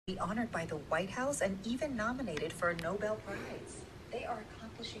Honored by the White House and even nominated for a Nobel Prize. They are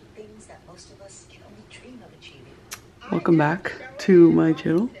accomplishing things that most of us can only dream of achieving. Welcome back to my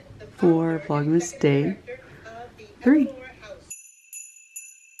channel for Vlogmas Day 3.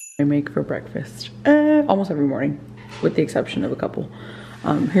 I make for breakfast almost every morning, with the exception of a couple.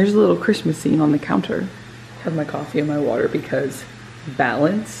 Here's a little Christmas scene on the counter. Have my coffee and my water because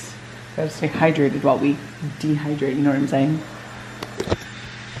balance. Gotta stay hydrated while we dehydrate, you know what I'm saying?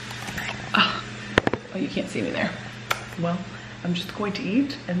 Oh, you can't see me there. Well, I'm just going to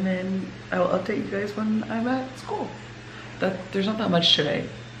eat and then I will update you guys when I'm at school. There's not that much today.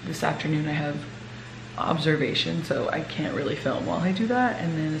 This afternoon I have observation, so I can't really film while I do that.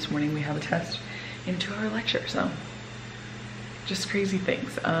 And then this morning we have a test into our lecture, so just crazy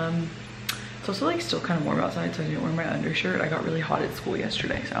things. It's also like still kind of warm outside, so I didn't wear my undershirt. I got really hot at school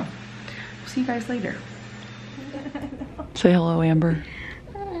yesterday, so we'll see you guys later. Say hello, Amber.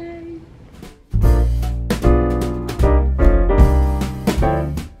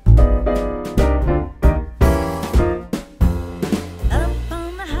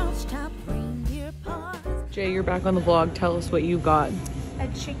 Jay, you're back on the vlog. Tell us what you got. A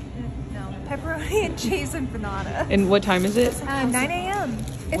chicken, no, pepperoni and cheese empanada. And what time is it? 9 a.m.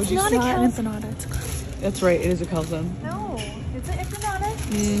 It's not a empanada, it's close. That's right, it is a calzone. No, it's an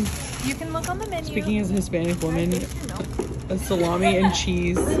empanada. You can look on the menu. Speaking as a Hispanic woman, a salami and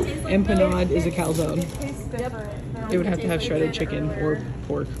cheese empanada is a calzone. It tastes different. It would have to have shredded chicken or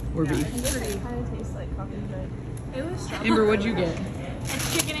pork or beef. It kind of tastes like coffee, but it was strong. Amber, what'd you get?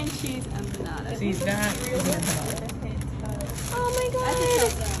 It's chicken and cheese empanada. See, that is an empanada. Oh my god!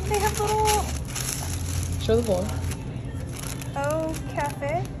 They have little... Show the vlog. Oh,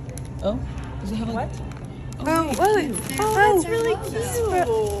 cafe. Oh, does it have a... What? Oh, wait. Oh, that's really cute.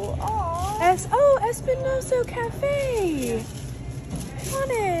 Aww. Espinoso Cafe.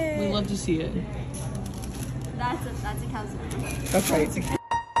 Want it? we love to see it. That's a calzone. That's right.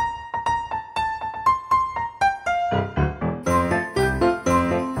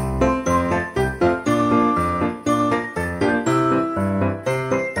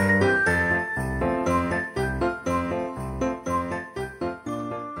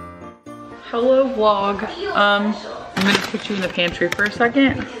 Hello vlog. I'm gonna put you in the pantry for a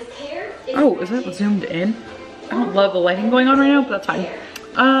second. Oh, is that zoomed in? I don't love the lighting going on right now, but that's fine.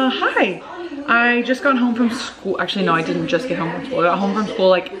 Hi. I just got home from school. Actually, no, I didn't just get home from school. I got home from school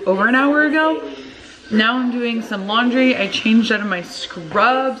like over an hour ago. Now I'm doing some laundry. I changed out of my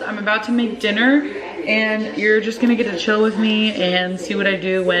scrubs. I'm about to make dinner and you're just gonna get to chill with me and see what I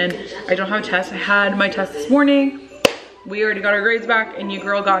do when I don't have a test. I had my test this morning. We already got our grades back and your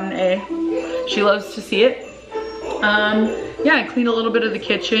girl got an A. She loves to see it. Yeah, I cleaned a little bit of the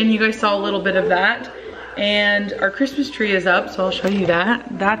kitchen. You guys saw a little bit of that. And our Christmas tree is up, so I'll show you that.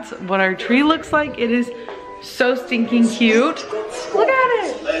 That's what our tree looks like. It is so stinking cute. Look at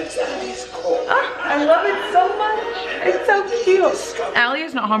it. Oh, I love it so much. It's so cute. Allie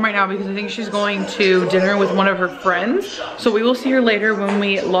is not home right now because I think she's going to dinner with one of her friends. So we will see her later when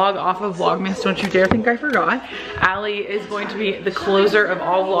we log off of Vlogmas. Don't you dare think I forgot. Allie is going to be the closer of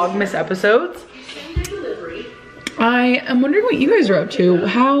all Vlogmas episodes. I am wondering what you guys are up to.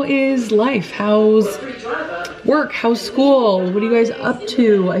 How is life? How's work? How's school? What are you guys up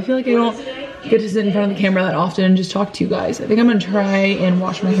to? I feel like I don't get to sit in front of the camera that often and just talk to you guys. I think I'm gonna try and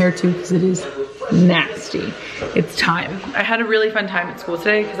wash my hair too because it is nasty. It's time. I had a really fun time at school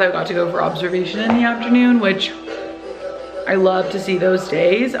today because I got to go for observation in the afternoon, which I love to see those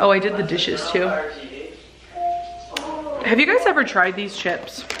days. Oh, I did the dishes too. Have you guys ever tried these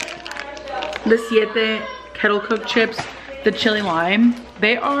chips? The Siete kettle cooked chips, the chili lime.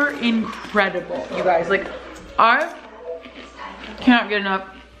 They are incredible, you guys. Like, I cannot get enough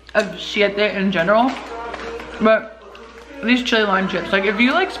of Siete in general, but these chili lime chips, like if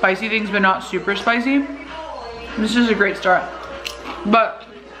you like spicy things but not super spicy, this is a great start. But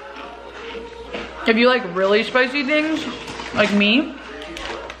if you like really spicy things, like me,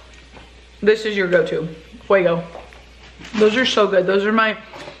 this is your go-to. Fuego. Those are so good. Those are my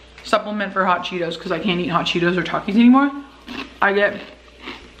supplement for hot Cheetos because I can't eat hot Cheetos or Takis anymore. I get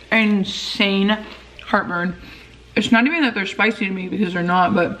insane heartburn. It's not even that they're spicy to me because they're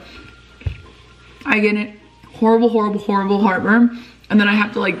not, but I get it horrible, horrible, horrible heartburn. And then I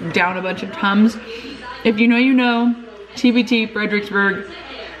have to like down a bunch of Tums. If you know, you know. TBT Fredericksburg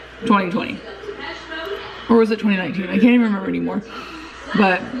 2020. Or was it 2019? I can't even remember anymore.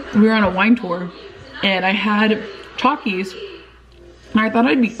 But we were on a wine tour and I had Takis and I thought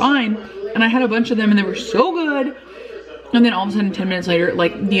I'd be fine. And I had a bunch of them and they were so good. And then all of a sudden 10 minutes later,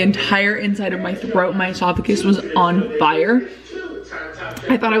 like the entire inside of my throat, my esophagus was on fire.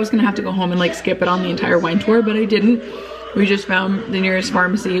 I thought I was gonna have to go home and like skip it on the entire wine tour, but I didn't. We just found the nearest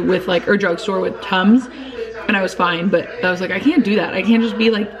pharmacy with like, or drugstore with Tums, and I was fine, but I was like, I can't do that. I can't just be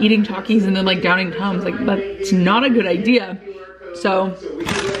like eating Takis and then like downing Tums. Like that's not a good idea. So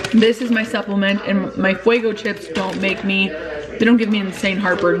this is my supplement, and my Fuego chips don't make me, they don't give me insane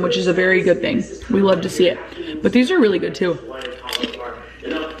heartburn, which is a very good thing. We love to see it. But these are really good too.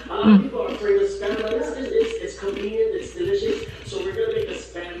 Mm.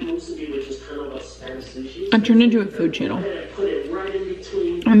 I'm turned into a food channel.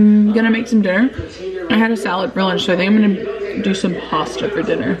 I'm gonna make some dinner. I had a salad for lunch, so I think I'm gonna do some pasta for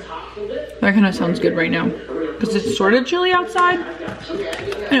dinner. That kind of sounds good right now because it's sort of chilly outside.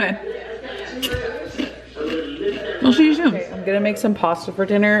 Anyway, I'll see you soon. Okay, I'm gonna make some pasta for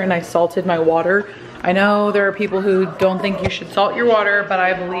dinner, and I salted my water. I know there are people who don't think you should salt your water, but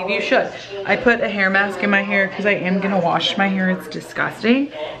I believe you should. I put a hair mask in my hair because I am gonna wash my hair. It's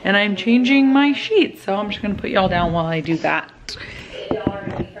disgusting. And I'm changing my sheets, so I'm just gonna put y'all down while I do that.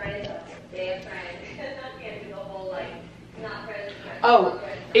 Oh,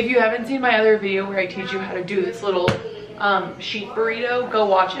 if you haven't seen my other video where I teach you how to do this little sheet burrito, go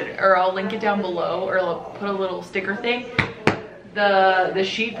watch it, or I'll link it down below, or I'll put a little sticker thing. The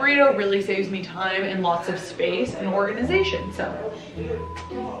sheet burrito really saves me time and lots of space and organization, so.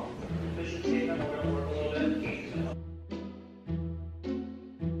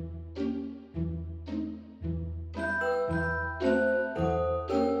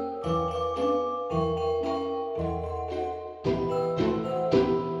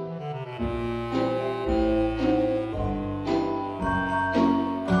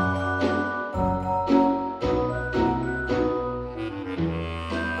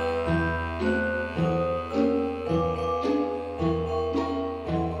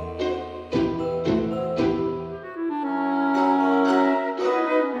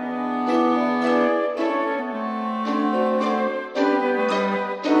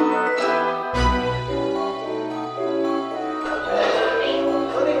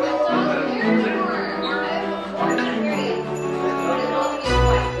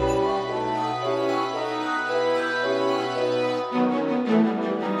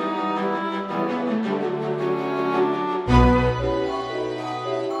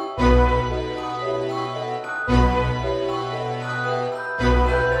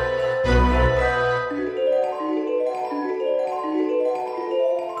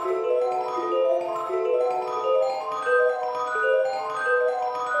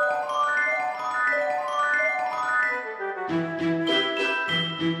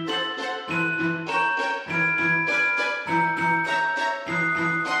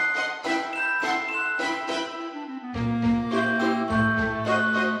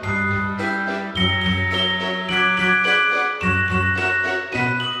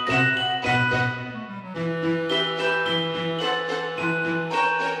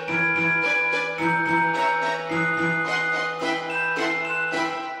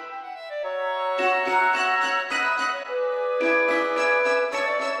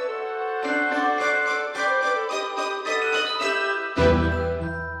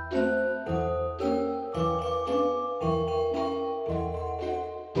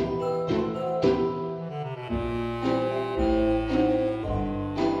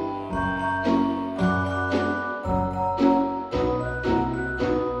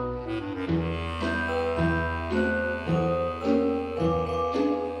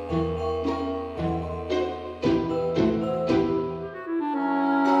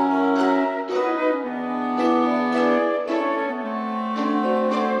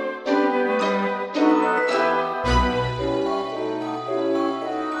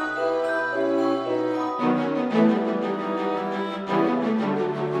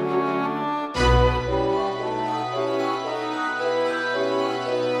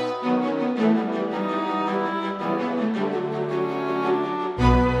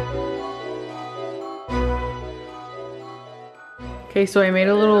 Okay, so I made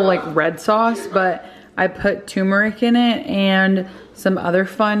a little like red sauce, but I put turmeric in it and some other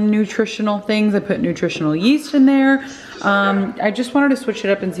fun nutritional things. I put nutritional yeast in there. I just wanted to switch it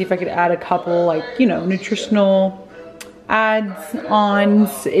up and see if I could add a couple like, you know, nutritional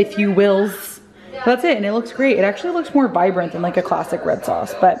adds-ons, if you wills. That's it, and it looks great. It actually looks more vibrant than like a classic red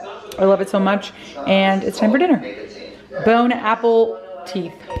sauce, but I love it so much. And it's time for dinner. Bone apple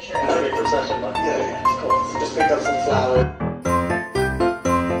teeth. Just picked up some flour.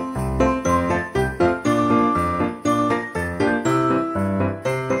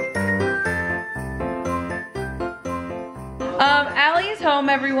 Allie's home,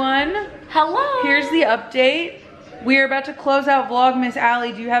 everyone. Hello. Here's the update. We are about to close out Vlogmas.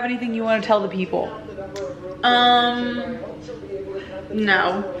 Allie, do you have anything you want to tell the people?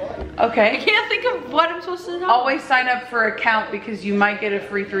 No. Okay. I can't think of what I'm supposed to tell. Always sign up for an account because you might get a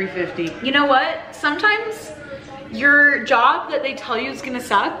free $3.50. You know what? Sometimes your job that they tell you is gonna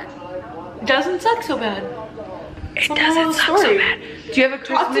suck doesn't suck so bad. It doesn't suck so bad. Do you have a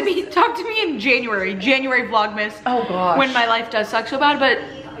Christmas? Talk to me in January Vlogmas. Oh gosh. When my life does suck so bad, but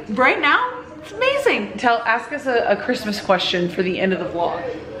right now, it's amazing. Ask us a Christmas question for the end of the vlog.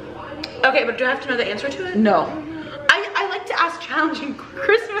 Okay, but do I have to know the answer to it? No. I like to ask challenging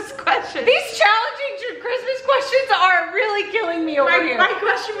Christmas questions. These challenging Christmas questions are really killing me over here. My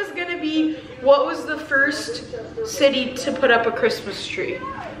question was gonna be, what was the first city to put up a Christmas tree?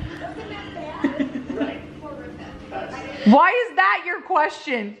 Why is that your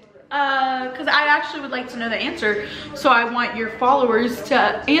question? Because I actually would like to know the answer, so I want your followers to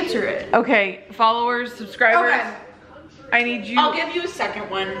answer it. Okay, followers, subscribers. Okay. I need you. I'll give you a second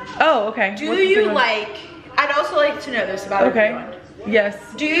one. Oh, okay. Do you like, I'd also like to know this about everyone. Yes.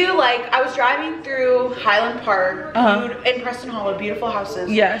 Do you like, I was driving through Highland Park in Preston Hollow, beautiful houses.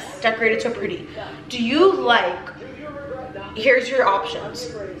 Yes. Decorated so pretty. Do you like, here's your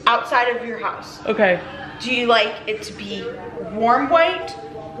options, outside of your house. Okay. Do you like it to be warm white,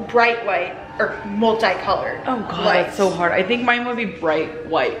 bright white, or multicolored? Oh god, lights? that's so hard. I think mine would be bright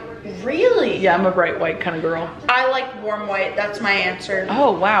white. Really? Yeah, I'm a bright white kind of girl. I like warm white, that's my answer.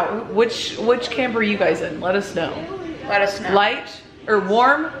 Oh wow, which camp are you guys in? Let us know. Let us know. Light or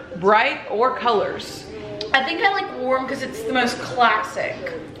warm, bright, or colors? I think I like warm because it's the most classic.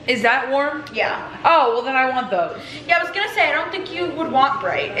 Is that warm? Yeah. Oh, well then I want those. Yeah, I was gonna say, I don't think you would want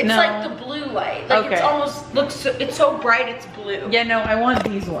bright. It's No. like the blue light. Like Okay. it's almost looks, it's so bright it's blue. Yeah, no, I want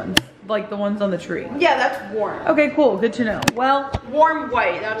these ones. Like the ones on the tree. Yeah, that's warm. Okay, cool, good to know. Well, Warm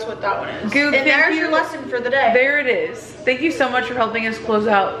white, that's what that one is. Goop, and thank there's you. your lesson for the day. there it is. Thank you so much for helping us close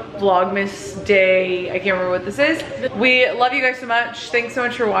out Vlogmas Day. I can't remember what this is. We love you guys so much. Thanks so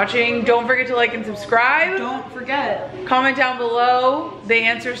much for watching. Don't forget to like and subscribe. Don't forget. Comment down below the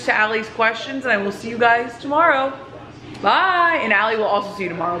answers to Allie's questions, and I will see you guys tomorrow. Bye. And Allie will also see you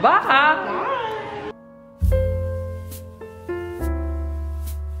tomorrow. Bye. Bye.